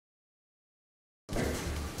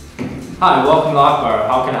Hi, welcome to Akbar.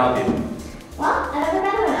 How can I help you? Well, I've never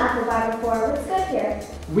been to an apple bar before. What's good here?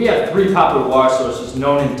 We have 3 popular water sources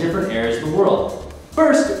known in different areas of the world.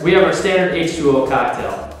 First, we have our standard H2O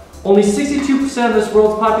cocktail. Only 62% of this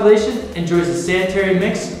world's population enjoys a sanitary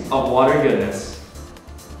mix of water goodness.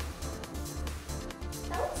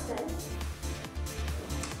 That looks good.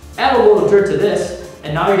 Add a little dirt to this,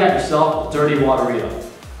 and now you got yourself a dirty waterito.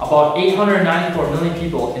 About 894 million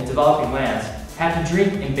people in developing lands have to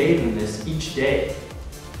drink and bathe in this each day.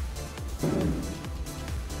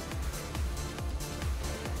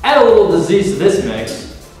 Add a little disease to this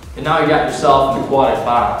mix, and now you got yourself an aquatic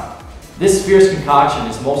bomb. This fierce concoction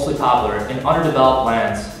is mostly popular in underdeveloped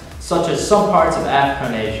lands, such as some parts of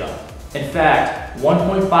Africa and Asia. In fact,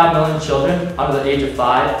 1.5 million children under the age of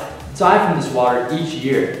 5 die from this water each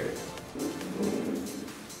year.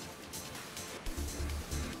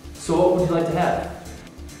 So what would you like to have?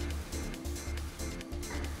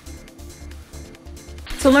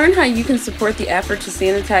 To learn how you can support the effort to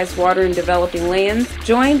sanitize water in developing lands,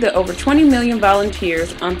 join the over 20 million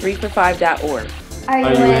volunteers on 3for5.org. Are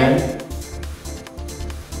you in?